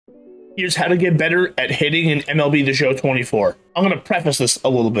Here's how to get better at hitting in MLB The Show 24. I'm going to preface this a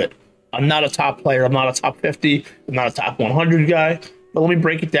little bit. I'm not a top player. I'm not a top 50. I'm not a top 100 guy. But let me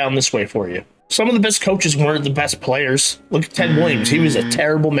break it down this way for you. Some of the best coaches weren't the best players. Look at Ted Williams. He was a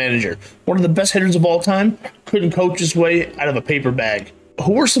terrible manager. One of the best hitters of all time. Couldn't coach his way out of a paper bag.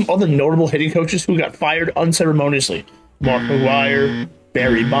 Who were some other notable hitting coaches who got fired unceremoniously? Mark McGwire,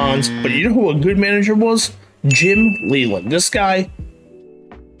 Barry Bonds. But you know who a good manager was? Jim Leyland. This guy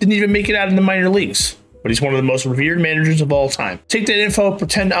didn't even make it out in the minor leagues, but he's one of the most revered managers of all time. Take that info,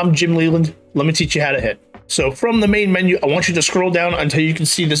 pretend I'm Jim Leyland. Let me teach you how to hit. So from the main menu, I want you to scroll down until you can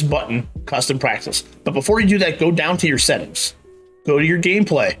see this button, Custom Practice. But before you do that, go down to your settings. Go to your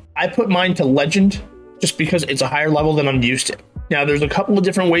gameplay. I put mine to Legend just because it's a higher level than I'm used to. Now, there's a couple of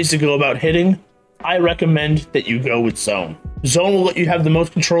different ways to go about hitting. I recommend that you go with Zone. Zone will let you have the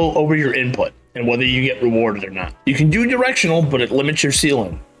most control over your input and whether you get rewarded or not. You can do directional, but it limits your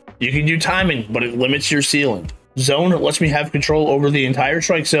ceiling. You can do timing, but it limits your ceiling. Zone lets me have control over the entire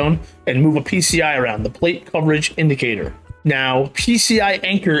strike zone and move a PCI around, the plate coverage indicator. Now, PCI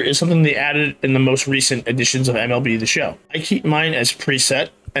anchor is something they added in the most recent editions of MLB The Show. I keep mine as preset,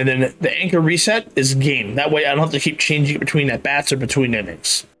 and then the anchor reset is game. That way I don't have to keep changing it between at bats or between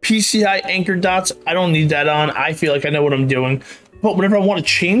innings. PCI anchor dots, I don't need that on. I feel like I know what I'm doing. But whenever I want to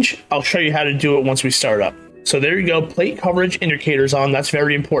change, I'll show you how to do it once we start up. So there you go, plate coverage indicators on. That's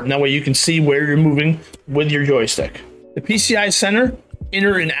very important. That way you can see where you're moving with your joystick. The PCI center,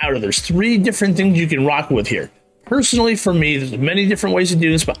 inner and outer. There's 3 different things you can rock with here. Personally, for me, there's many different ways to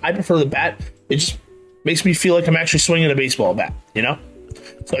do this, but I prefer the bat. It just makes me feel like I'm actually swinging a baseball bat, you know?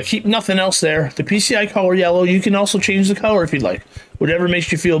 So I keep nothing else there. The PCI color yellow, you can also change the color if you'd like. Whatever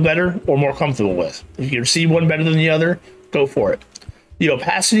makes you feel better or more comfortable with. If you can see one better than the other, go for it. The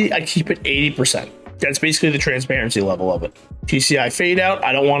opacity, I keep it 80%. That's basically the transparency level of it. PCI fade out,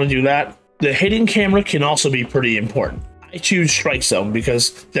 I don't want to do that. The hitting camera can also be pretty important. I choose strike zone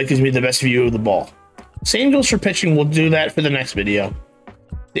because that gives me the best view of the ball. Same goes for pitching, we'll do that for the next video.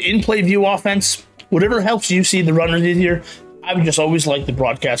 The in-play view offense, whatever helps you see the runners easier. I would just always like the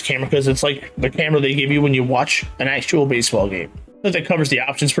broadcast camera because it's like the camera they give you when you watch an actual baseball game. I think that covers the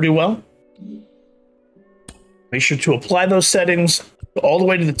options pretty well. Make sure to apply those settings all the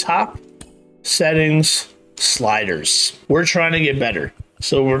way to the top. Settings, sliders. We're trying to get better.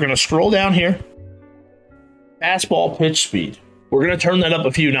 So we're going to scroll down here. Fastball pitch speed. We're going to turn that up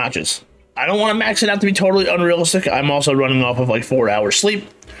a few notches. I don't want to max it out to be totally unrealistic. I'm also running off of like 4 hours sleep.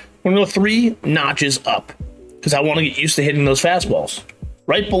 We're going to go 3 notches up because I want to get used to hitting those fastballs.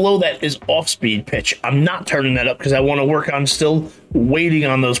 Right below that is off-speed pitch. I'm not turning that up because I want to work on still waiting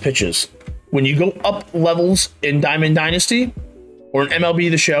on those pitches. When you go up levels in Diamond Dynasty or in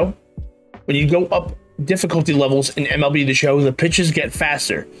MLB The Show, when you go up difficulty levels in MLB The Show, the pitches get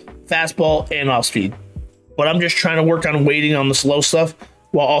faster, fastball and off speed. But I'm just trying to work on waiting on the slow stuff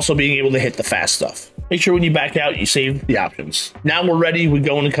while also being able to hit the fast stuff. Make sure when you back out, you save the options. Now we're ready, we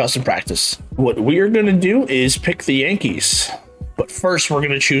go into custom practice. What we're gonna do is pick the Yankees. But first, we're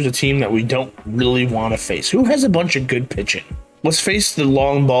gonna choose a team that we don't really wanna face. Who has a bunch of good pitching? Let's face the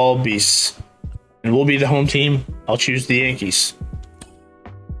long ball beasts. And we'll be the home team. I'll choose the Yankees.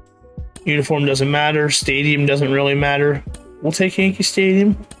 Uniform doesn't matter. Stadium doesn't really matter. We'll take Yankee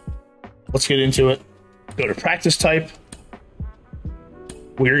Stadium. Let's get into it. Go to practice type.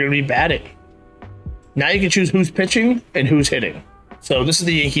 We're going to be batting. Now you can choose who's pitching and who's hitting. So this is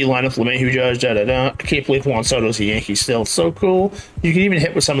the Yankee lineup. LeMahieu, Judge, I can't believe Juan Soto's a Yankee still. So cool. You can even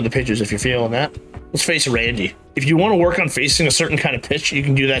hit with some of the pitches if you're feeling that. Let's face Randy. If you want to work on facing a certain kind of pitch, you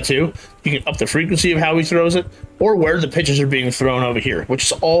can do that too. You can up the frequency of how he throws it or where the pitches are being thrown over here, which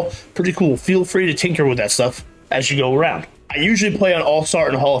is all pretty cool. Feel free to tinker with that stuff as you go around. I usually play on All-Star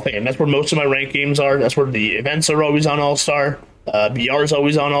and Hall of Fame. That's where most of my ranked games are. That's where the events are always on All-Star. BR is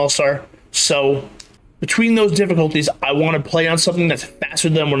always on All-Star. So between those difficulties, I want to play on something that's faster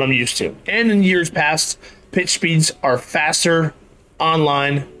than what I'm used to. And in years past, pitch speeds are faster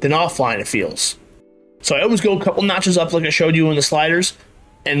online than offline, it feels. So I always go a couple notches up like I showed you in the sliders,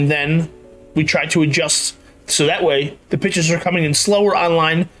 and then we try to adjust so that way the pitches are coming in slower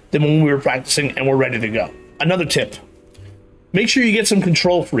online than when we were practicing and we're ready to go. Another tip, make sure you get some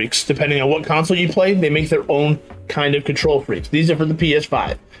control freaks. Depending on what console you play, they make their own kind of control freaks. These are for the PS5.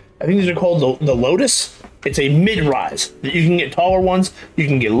 I think these are called the Lotus. It's a mid-rise. You can get taller ones, you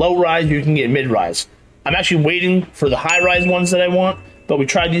can get low-rise, you can get mid-rise. I'm actually waiting for the high-rise ones that I want, but we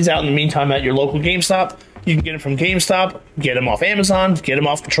tried these out in the meantime at your local GameStop. You can get them from GameStop, get them off Amazon, get them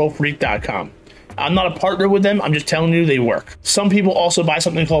off ControlFreak.com. I'm not a partner with them, I'm just telling you they work. Some people also buy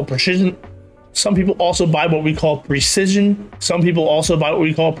something called Precision Some people also buy what we call precision. Some people also buy what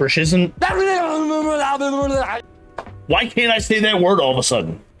we call precision. Why can't I say that word all of a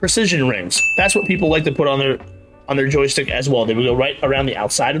sudden? Precision rings. That's what people like to put on their joystick as well. They will go right around the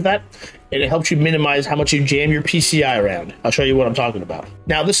outside of that, and it helps you minimize how much you jam your PCI around. I'll show you what I'm talking about.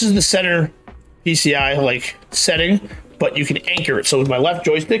 Now, this is the center PCI like setting, but you can anchor it. So with my left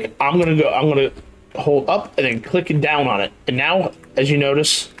joystick, I'm gonna hold up and then click down on it. And now, as you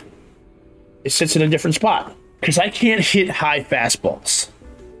notice, it sits in a different spot because I can't hit high fastballs.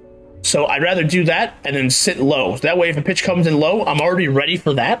 So I'd rather do that and then sit low. That way, if a pitch comes in low, I'm already ready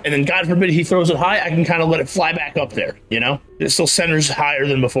for that. And then God forbid he throws it high, I can kind of let it fly back up there, you know? It still centers higher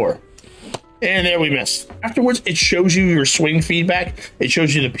than before. And there we missed. Afterwards, it shows you your swing feedback. It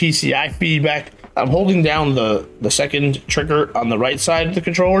shows you the PCI feedback. I'm holding down the second trigger on the right side of the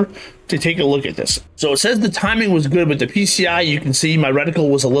controller to take a look at this. So it says the timing was good, but the PCI, you can see my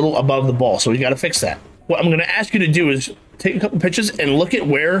reticle was a little above the ball. So we got to fix that. What I'm going to ask you to do is take a couple pitches and look at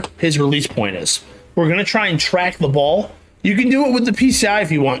where his release point is. We're going to try and track the ball. You can do it with the PCI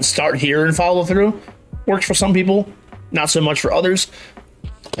if you want. Start here and follow through. Works for some people, not so much for others.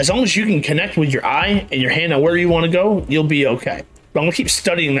 As long as you can connect with your eye and your hand on where you want to go, you'll be okay. But I'm going to keep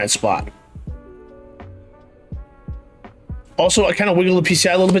studying that spot. Also, I kind of wiggle the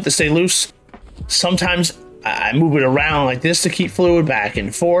PCI a little bit to stay loose. Sometimes I move it around like this to keep fluid back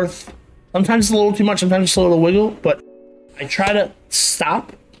and forth. Sometimes it's a little too much, sometimes it's a little wiggle, but I try to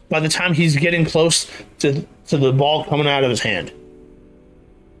stop by the time he's getting close to the ball coming out of his hand.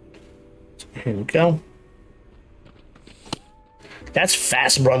 Here we go. That's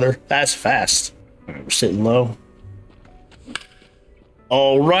fast, brother. That's fast. All right, we're sitting low.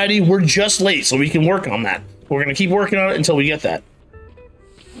 Alrighty, we're just late, so we can work on that. We're gonna keep working on it until we get that.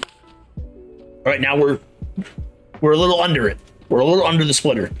 All right, now we're a little under it. We're a little under the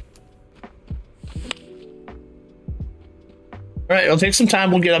splitter. All right, it'll take some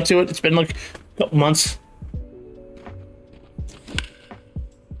time. We'll get up to it. It's been like a couple months.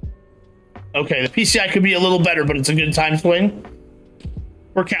 Okay, the PCI could be a little better, but it's a good time swing.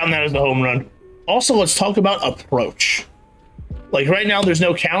 We're counting that as a home run. Also, let's talk about approach. Like right now, there's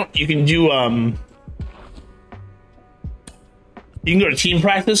no count. You can do you can go to team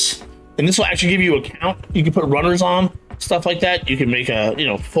practice, and this will actually give you a count. You can put runners on, stuff like that. You can make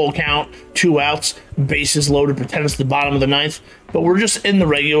a full count, 2 outs, bases loaded, pretend it's the bottom of the ninth. But we're just in the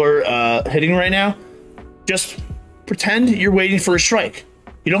regular hitting right now. Just pretend you're waiting for a strike.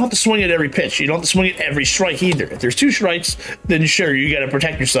 You don't have to swing at every pitch. You don't have to swing at every strike either. If there's 2 strikes, then sure, you got to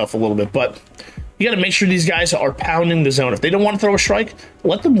protect yourself a little bit. But you got to make sure these guys are pounding the zone. If they don't want to throw a strike,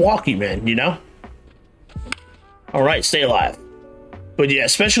 let them walk you, man, you know? All right, stay alive. But yeah,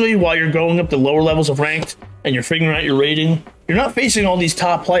 especially while you're going up the lower levels of ranked and you're figuring out your rating, you're not facing all these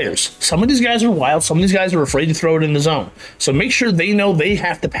top players. Some of these guys are wild. Some of these guys are afraid to throw it in the zone. So make sure they know they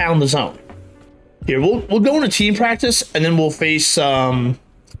have to pound the zone. Here, we'll go into team practice, and then we'll face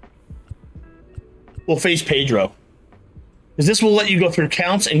Pedro. Because this will let you go through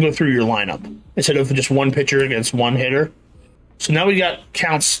counts and go through your lineup instead of just one pitcher against one hitter. So now we got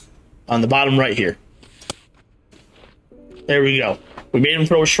counts on the bottom right here. There we go. We made him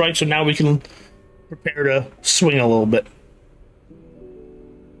throw a strike, so now we can prepare to swing a little bit.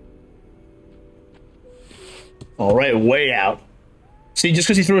 All right, way out. See, just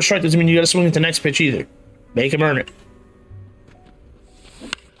because he threw a strike doesn't mean you got to swing at the next pitch either. Make him earn it.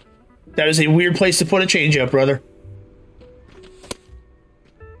 That is a weird place to put a changeup, brother.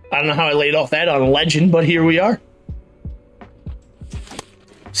 I don't know how I laid off that on a legend, but here we are.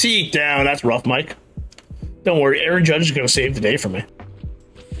 Seek down. That's rough, Mike. Don't worry, Aaron Judge is going to save the day for me.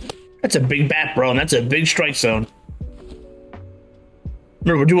 That's a big bat, bro, and that's a big strike zone.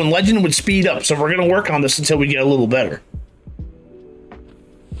 Remember, we're doing legend with speed up, so we're going to work on this until we get a little better.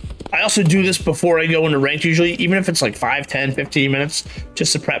 I also do this before I go into ranked usually, even if it's like 5, 10, 15 minutes,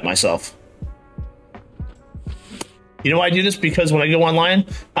 just to prep myself. You know why I do this? Because when I go online,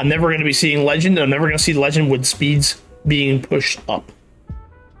 I'm never going to be seeing legend. I'm never going to see legend with speeds being pushed up.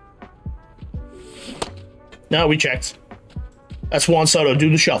 No, we checked. That's Juan Soto. Do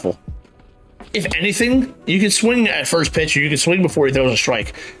the shuffle. If anything, you can swing at first pitch, or you can swing before he throws a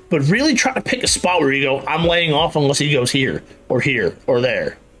strike. But really try to pick a spot where you go, I'm laying off unless he goes here, or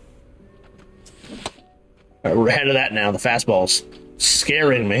there. All right, we're ahead of that now. The fastball's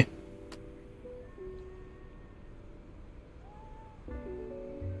scaring me.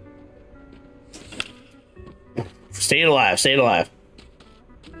 Staying alive, staying alive.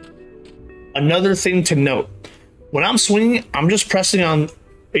 Another thing to note. When I'm swinging, I'm just pressing on...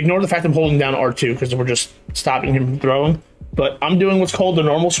 Ignore the fact I'm holding down R2 because we're just stopping him from throwing. but I'm doing what's called the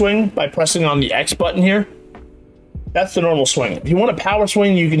normal swing by pressing on the X button here. That's the normal swing. If you want a power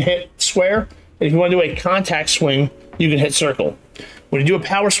swing, you can hit square. And if you want to do a contact swing, you can hit circle. When you do a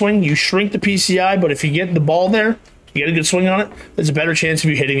power swing, you shrink the PCI, but if you get the ball there, you get a good swing on it, there's a better chance of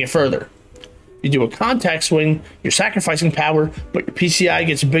you hitting it further. If you do a contact swing, you're sacrificing power, but your PCI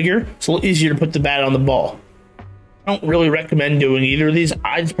gets bigger. It's a little easier to put the bat on the ball. I don't really recommend doing either of these.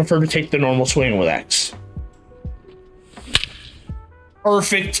 I just prefer to take the normal swing with X.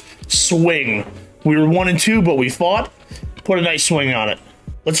 Perfect swing. We were 1 and 2, but we fought. Put a nice swing on it.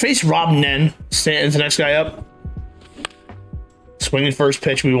 Let's face Rob Nen. Stanton's the next guy up. Swinging first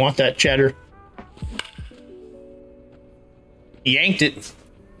pitch. We want that cheddar. Yanked it.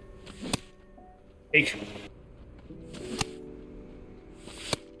 Take.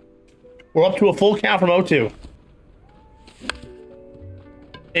 We're up to a full count from 0-2.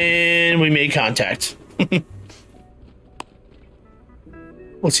 And we made contact.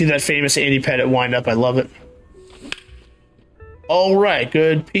 Let's see that famous Andy Pettitte wind up. I love it. All right,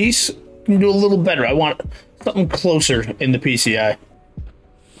 good piece. Can do a little better. I want something closer in the PCI.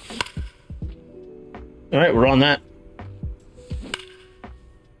 All right, we're on that.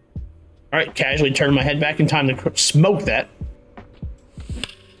 All right, casually turn my head back in time to smoke that.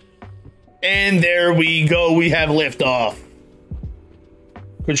 And there we go. We have liftoff.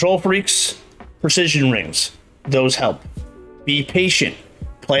 Control freaks, precision rings. Those help. Be patient.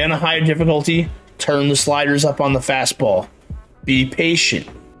 Play on a higher difficulty. Turn the sliders up on the fastball. Be patient.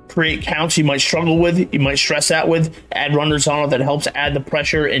 Create counts you might struggle with, you might stress out with. Add runners on it that helps add the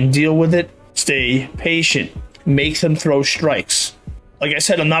pressure and deal with it. Stay patient. Make them throw strikes. Like I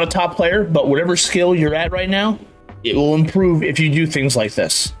said, I'm not a top player, but whatever skill you're at right now, it will improve if you do things like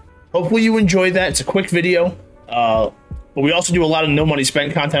this. Hopefully you enjoyed that. It's a quick video. But we also do a lot of no money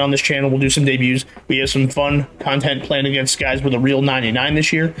spent content on this channel. We'll do some debuts. We have some fun content playing against guys with a real 99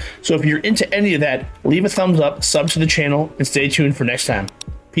 this year. So if you're into any of that, leave a thumbs up, sub to the channel, and stay tuned for next time.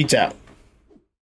 Peace out.